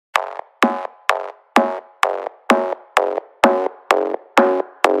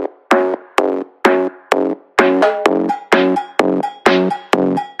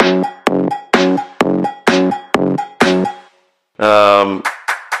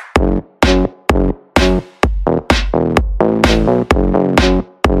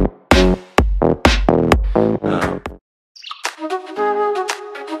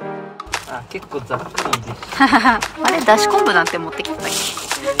構ざっくりであれ、だし昆布なんて持ってきたっ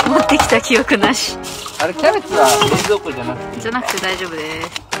け？持ってきた記憶なし。あれキャベツは冷蔵庫じゃなくて大丈夫です。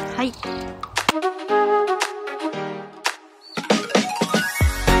はい。浸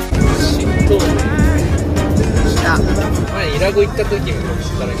透ね。来た。前イラゴ行った時にこっち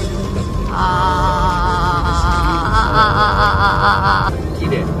から来たって。綺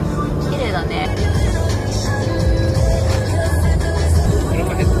麗。綺麗だね。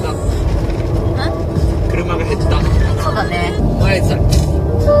車が減った。そうだね。前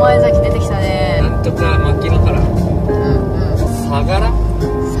崎出てきたね。なんとか牧之原。相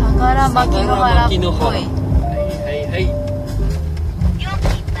良牧之原っぽい。はい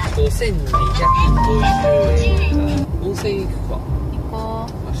5250円か。温泉行くか。行こ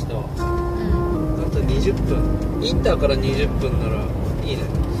う。明日はあと20分。インターから20分ならいいね。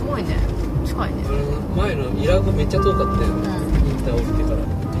すごいね。近いね。前のイラゴめっちゃ遠かったよ、インター降りてから。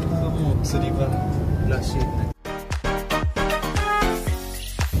もう釣り場らしいね。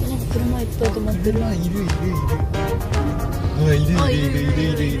車いっぱい止まってる。車いる。い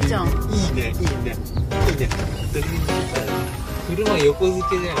るじゃん。いいね。車横付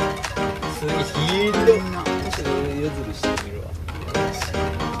けじゃん。すげえ広い。ちょっと夜釣りしてみるわ。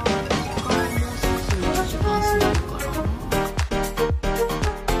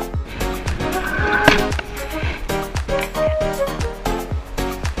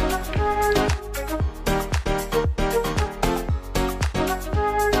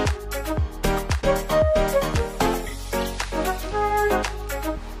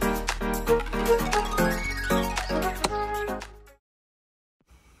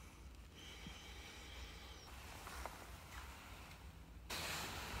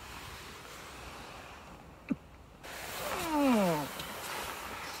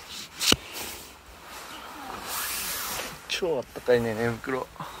超あったかいね、寝袋。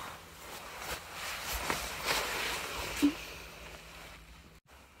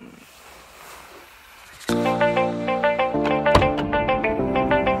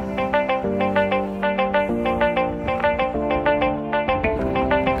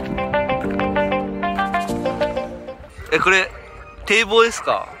これ堤防です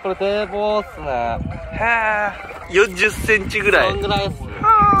か？これ堤防っすね。へえ。40センチぐらい。そんぐらいっすね。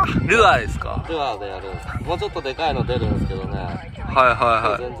ルアーですか？ルアーでやる。もうちょっとでかいの出るんですけどね。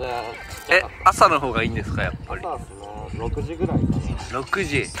はい。全然。朝の方がいいんですか、やっぱり。朝っすね。6時ぐらいかな。6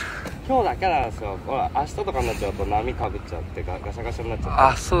時。今日だけなんですよ。ほら、明日とかになっちゃうと波かぶっちゃってガシャガシャになっちゃって。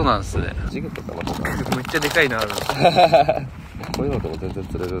あ、そうなんですね。ジグとかの方がめっちゃでかいのある。こういうのでも全然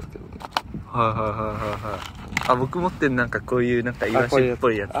釣れるんですけどね。はい。あ、僕持ってるなんかこういうなんかイワシっ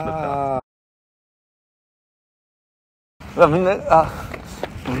ぽいやつとか。うわ、みんな、めっ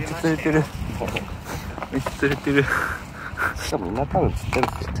ちゃ釣れてる。しかもみんな多分釣ってるん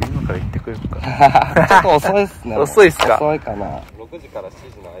ですよ。今から行ってくれるか。ちょっと遅いっすね。遅いっすか？遅いかな。6時から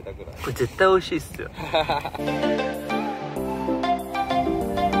7時の間ぐらい。これ絶対美味しいっすよ。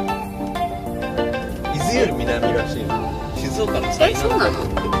伊豆より南らしいの。静岡の最南端。そうなの？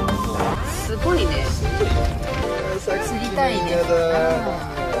すごいね。釣りたいね。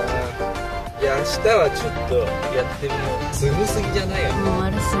いや、明日はちょっとやってみよう。すごすぎじゃないよ。あ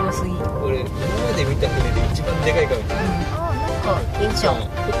れすごすぎ。これ今まで見た船で一番でかいかもしれない。なんかいいじゃん。ちょっ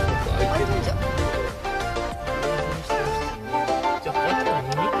と開いてるじゃん。じゃああと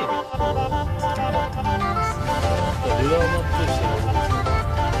見てみよう。ルアーマップしてる。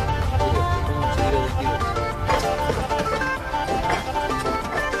この釣りができる。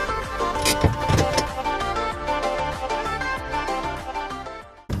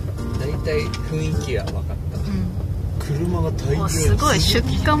雰囲気が分かった、車が大量に。すごい、出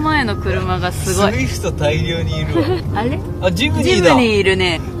荷前の車がすごい。スイフト大量にいるわ。あれ？ジムニーだ。ジムニーいる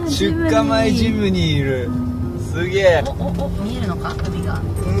ね。出荷前ジムニーいる。すげえ。見えるのか、海が。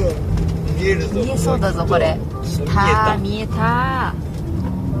見えるぞ。見えそうだぞこれ。見えた。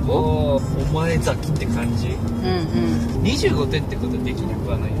お前崎って感じ。25点ってことできなく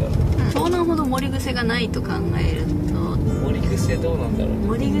はないだろう。湘南ほど盛り癖がないと考えると。盛り癖どうなんだろう。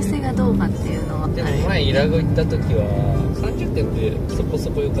盛り癖がどうかっていうのは。でも前イラゴ行った時は30点でそこそ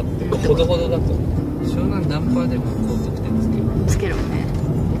こ良かったよ。ほどほどだと。湘南ナンパーでも高得点つけるもんね。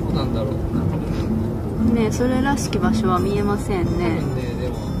どうなんだろうね。それらしき場所は見えませんね。で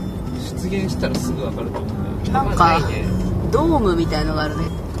も出現したらすぐ分かると思う。なんかドームみたいのがあるね。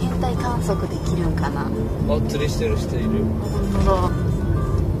天体観測できるんかな。釣りしてる人いる。本当だ。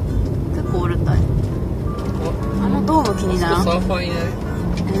結構おるたい。あのドーム気にならん？サーファーいない？いっ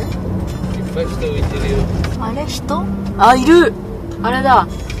ぱい人浮いてるよ。あれ人？いる。あれだ。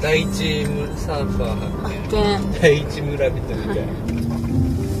第一サーファー発見。第一村人みたいな。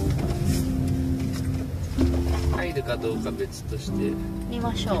かどうか別として見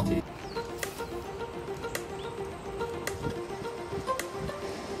ましょう。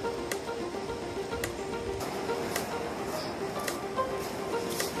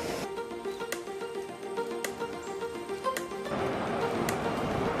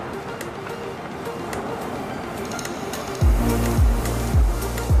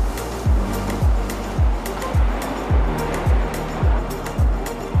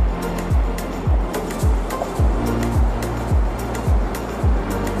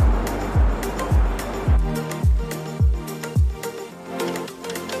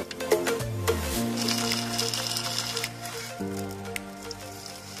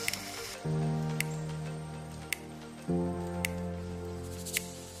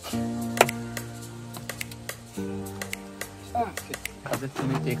風冷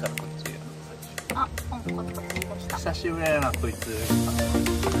てえからこっち。あ、久しぶりだなこいつ。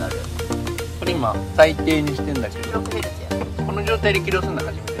これ今最低にしてんだけど、この状態で起動するの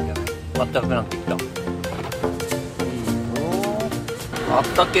初めてじゃない？全くなってきた。あっ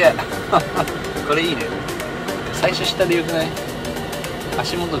たけえこれいいね。最初下でよくない？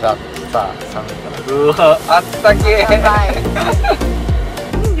足元がさ寒いから。うわあったけえ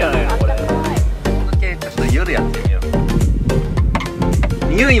いいんじゃないのこれ。この系ちょっと夜やってみよう。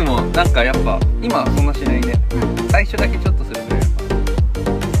匂いもなんかやっぱ今はそんなしないね。最初だけちょっとするぐらい。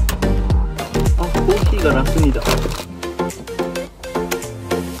あ、コーヒーが楽にだ。風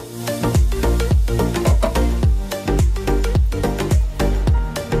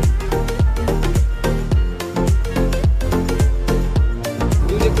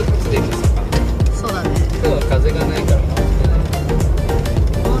力発電機さ。そうだね。今日は風がないから回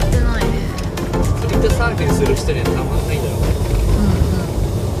ってないね。釣りとサーフィンする人にはたまんないだろう。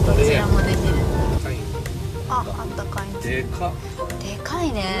こちらもできる。あ、あったかいん。でか。でか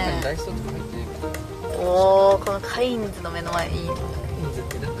いね。ダイソーとか入ってないから。おお、このカインズの目の前いい。カインズっ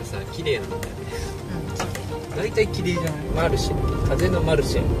てなんかさ、綺麗なんだよね。うん、大体綺麗じゃない。マルシェ、風のマル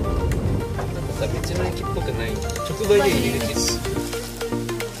シェ。なんかさ、道の駅っぽくない。直売所入り口。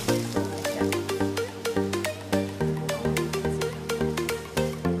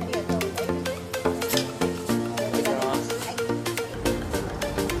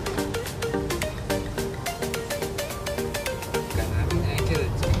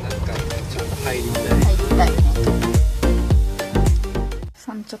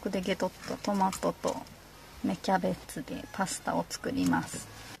産直でゲトッとトマトと芽キャベツでパスタを作ります。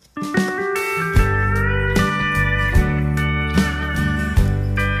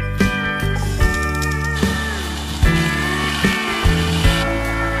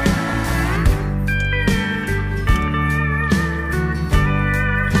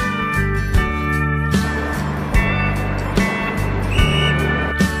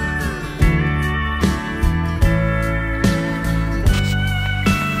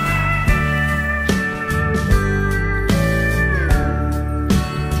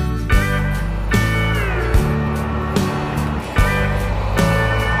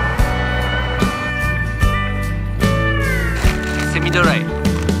ドライ。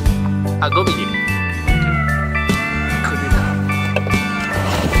あ、5ミリ。これだ。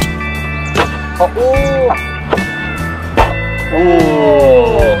あ、おお。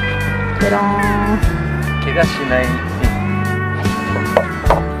ペローン。怪我しない。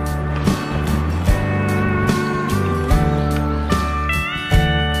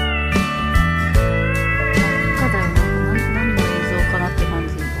何の映像かなって感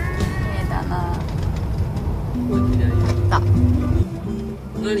じ。綺麗だな。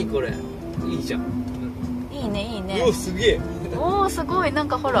何これ。いいじゃん。いいねいいね。お、すげえ。おお、すごい。なん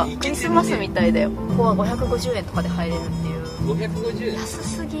かほら、クリスマスみたいだよ。ここは550円とかで入れるっていう。550円。安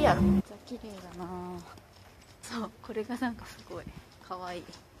すぎやろ。めっちゃ綺麗だな。そう、これがなんかすごい可愛い。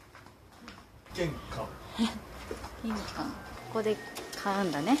玄関。玄関。ここで買う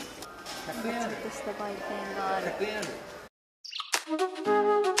んだね。100円ある。ちょっとした売店がある。100円ある。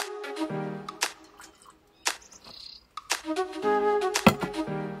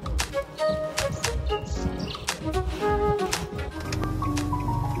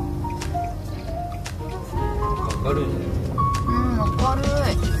明るいね。うん、明る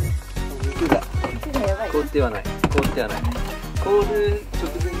い。肉が凍ってはない。凍ってはない。凍る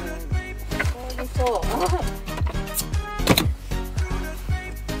直前に凍りそう。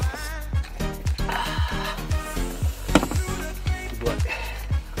すごい。っ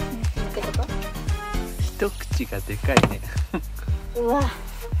てこと？一口がでかいね。うわ、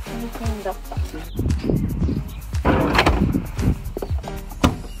新鮮だった。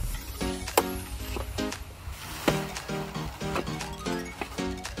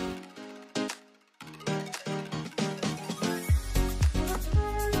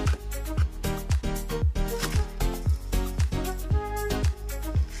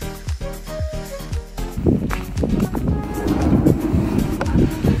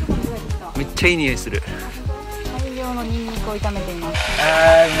ちゃいい匂いする。大量のニンニクを炒めています。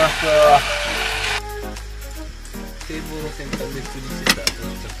あー、うまそう。堤防の先端で釣りして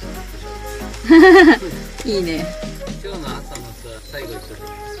た。いいね。今日の朝のさ、最後言った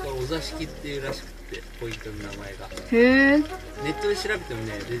とお座敷っていうらしくて、ポイントの名前が。へえ。ネットで調べても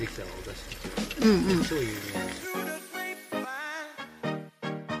ね、出てきたのお座敷って。うんうん。超有名。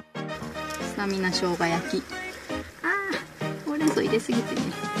スタミナ生姜焼き。ああ、ほうれん草入れすぎてね、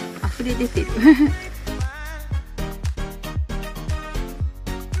溢れ出てる。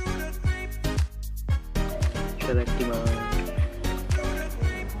いただきます。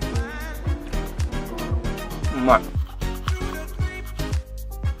うまい。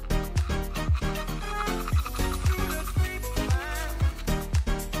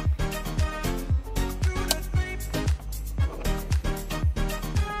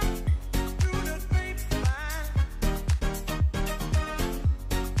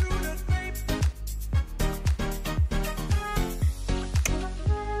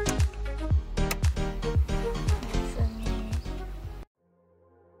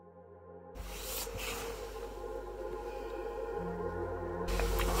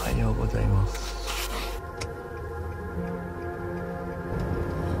おはようございます。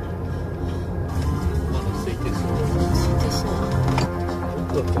まだ空いてそう。空いてそう。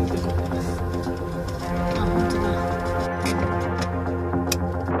僕は混んでそうです。あ、本当だ。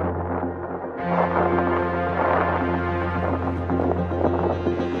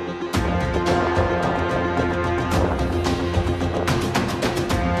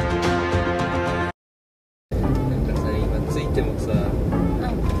なんかさ、今着いてもさ、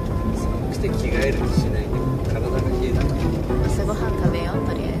寒くて着替える気しないで体が冷えてる。朝ごはん食べよう、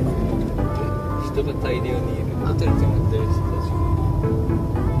とりあえず。人が大量にいる。ホテル泊まってる人たち。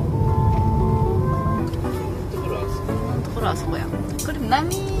ところはところはそこや。これ波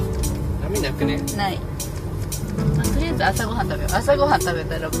波なくね。ない。まあ、とりあえず朝ごはん食べよう。朝ごはん食べ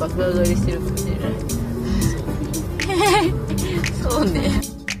たら爆上がりしてるかもしれない。そうね。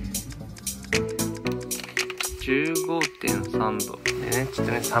15.3 度でね、ちょっ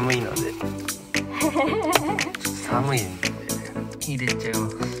とね、寒いのでちょっと寒いんで入れちゃいま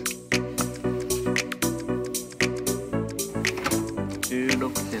す。16.7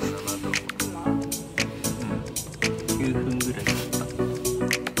 度、9分ぐらいだった。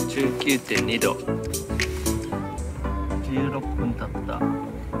 19.2 度、16分経った。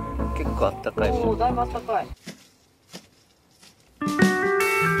結構あったかい。おお、だいぶあったかい。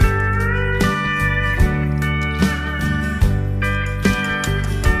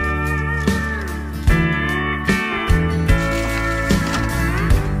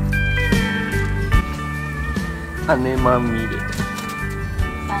羽まみれ。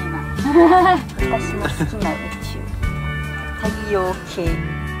ないな。私の好きな宇宙。太陽系。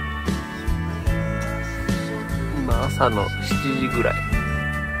今朝の7時ぐらい。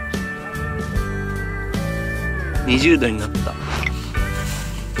20度になった。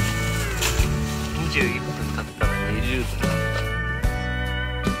21分経ったら20度になった。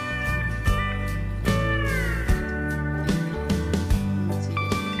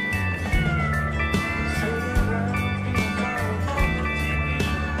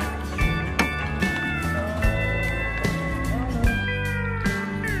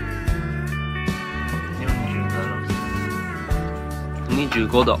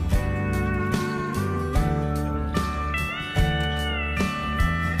25度。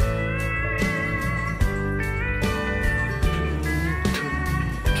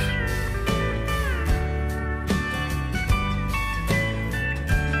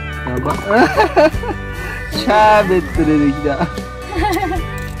やば。シャーベット出てきた。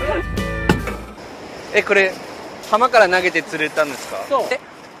これ浜から投げて釣れたんですか？そう。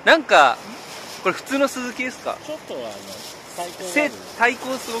なんかこれ普通のスズキですか？ちょっと体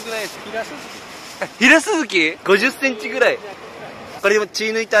高すごくないですか？平鈴ヒラスズキ50センチぐらい。これでも血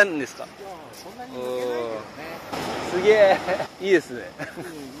抜いたんですか？そんなに抜けないけどね。すげえいいですね。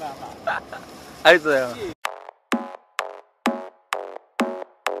まあまあ。ありがとうございます。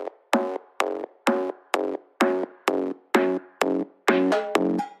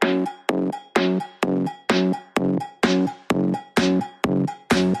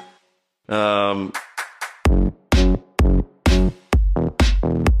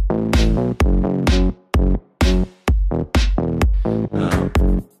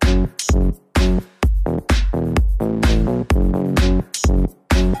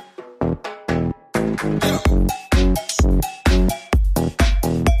Yeah.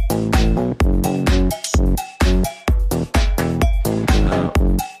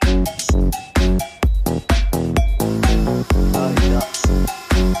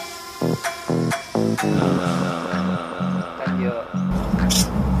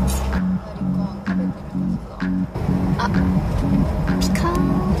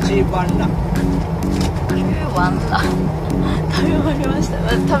 9番ラ9番だ。食べ終わりました。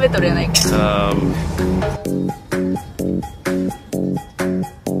まだ食べとるやないか。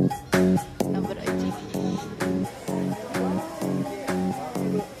油1。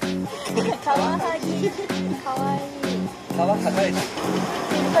カワハギ。かわいい。皮剥がれた。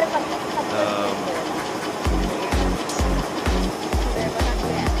これ買った。これ500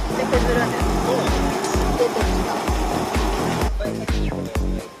円。で削るんです。出てきた。い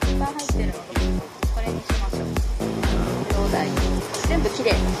っぱい入ってるの。これにしましょう。両台。全部綺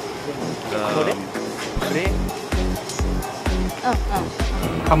麗。これ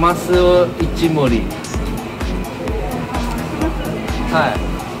カマスを1盛り。は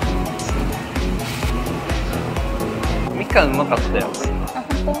い。みかんうまかったよ。あ、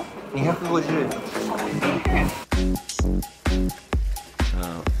本当250円。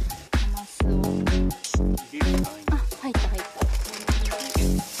マスを。あ、入った。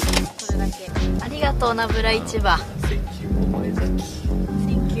これだけ。ありがとうなブラ市場。センキューお前崎。セ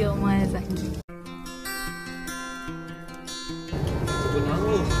ンキューお前崎。これ何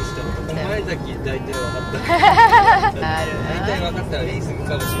往復したの？お前崎大体分かった。ある。大体分かったら言い過ぎか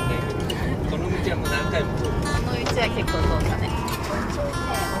もしれないけど、この道はもう何回も通る。この道は結構通ったね。ちょいちょいね、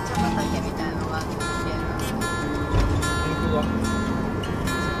お茶畑みたいなのがあって綺麗な。本当だ。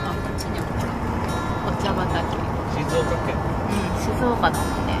あ、こっちにもほら。お茶畑。静岡県。静岡だもん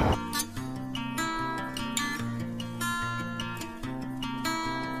ね。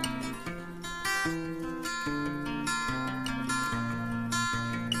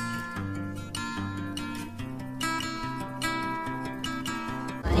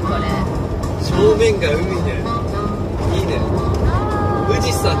何これ。正面が海ね。いいね。富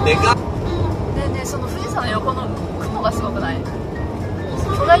士山でかっ。ねえねえ、その富士山の横の雲がすごくない？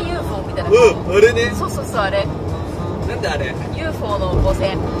巨大 UFO みたいな。あれね。そうあれ。なんであれ？ UFO の母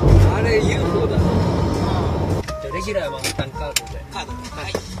船。あれ UFO だ。じゃあレギュラー満タンカードで。はい。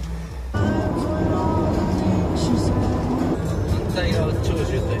反対側超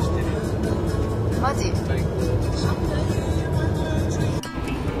渋滞してる。マジ？最高。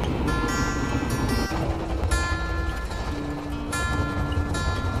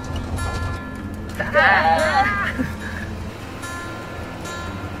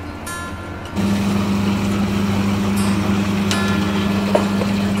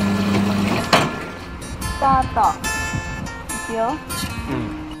スタート。いくよ。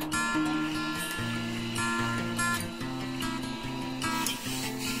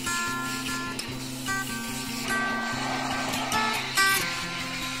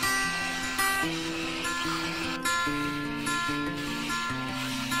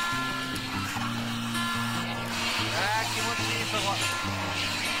気持ちいいとこ。